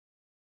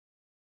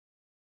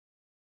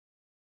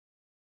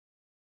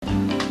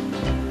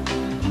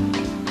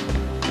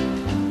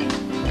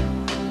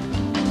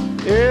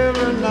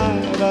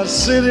I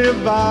sit here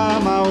by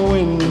my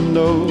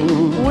window,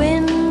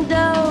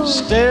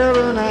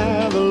 staring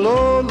at the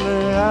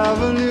lonely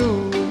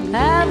avenue,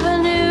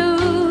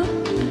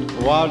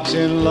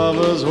 watching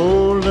lovers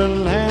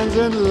holding hands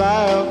and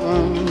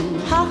laughing,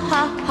 Ha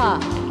ha ha.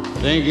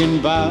 thinking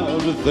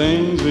about the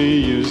things we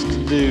used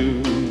to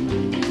do.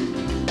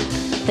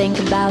 Think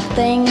about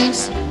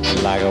things,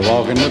 Like a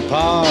walk in the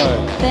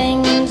park,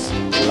 things,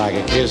 like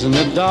a kiss in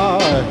the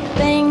dark,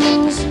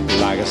 things.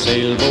 like a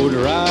sailboat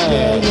ride.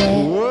 Yeah, yeah.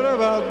 What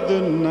about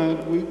the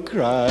night we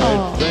cried?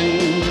 Oh.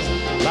 Things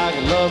like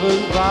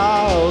lovers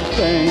vow,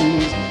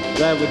 things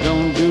that we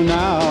don't do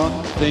now,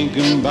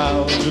 thinking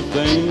about the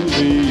things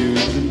we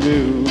used to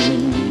do.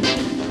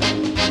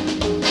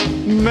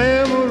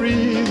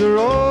 Memories are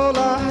all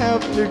I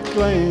have to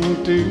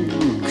cling to,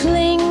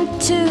 Cling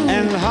to.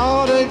 and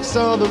heartaches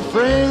are the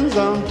friends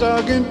I'm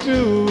talking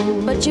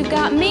to. But you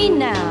got me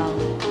now.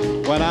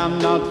 When I'm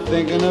not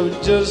thinking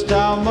of just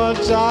how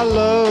much I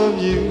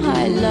love you,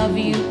 I love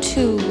you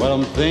too. well,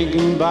 I'm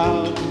thinking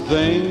about the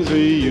things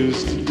we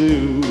used to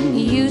do.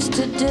 Used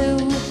to do.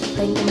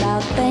 Thinking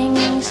about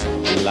things,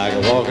 Like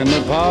a walk in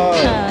the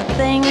park,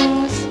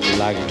 things,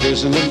 like a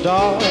kiss in the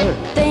dark,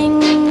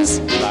 things.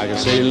 like a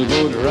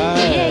sailboat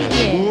ride. Yeah,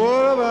 yeah.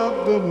 What about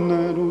the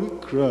night we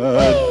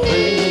cried?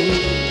 Things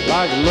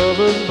like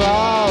lovers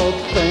vow,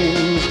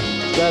 things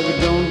that we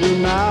don't do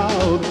now,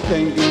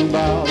 thinking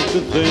about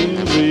the things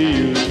we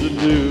used to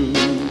do.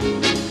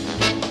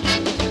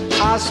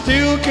 I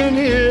still can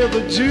hear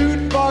the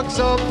jukebox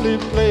softly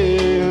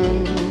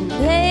playing,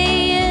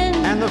 Playing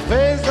and the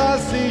face I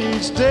see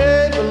each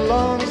day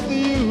belongs to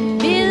you.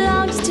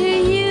 belongs to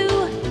you.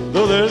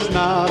 Though there's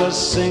not a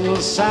single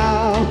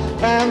sound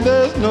and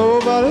there's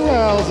nobody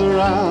else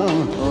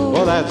around,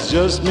 well, that's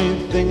just me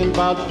thinking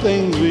about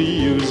things we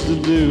used to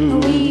do.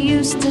 We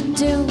used to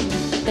do.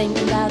 Think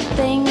about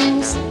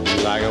things,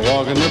 Like a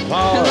walk in the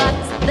park,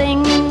 lots of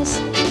things.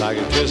 like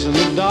a kiss in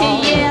the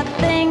dark, Yeah,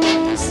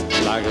 things.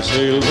 like a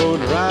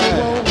sailboat ride.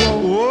 Whoa,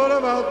 whoa. What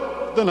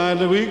about the night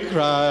that we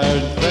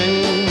cried?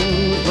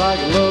 Things like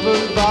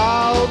lovers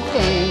vow,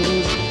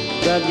 things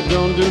that we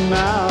don't do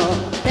now,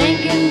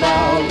 Thinking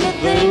about the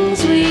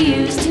things we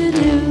used to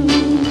do.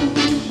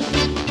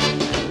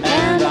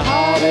 And the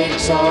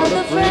heartaches are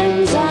the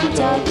friends I'm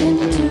talking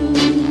to.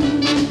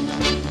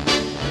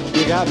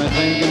 You got me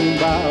thinking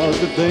about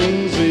the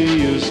things we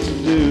used to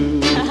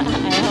do.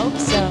 I hope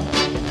so.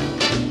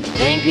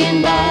 Thinking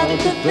about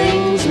the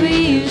things we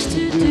used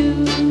to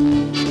do.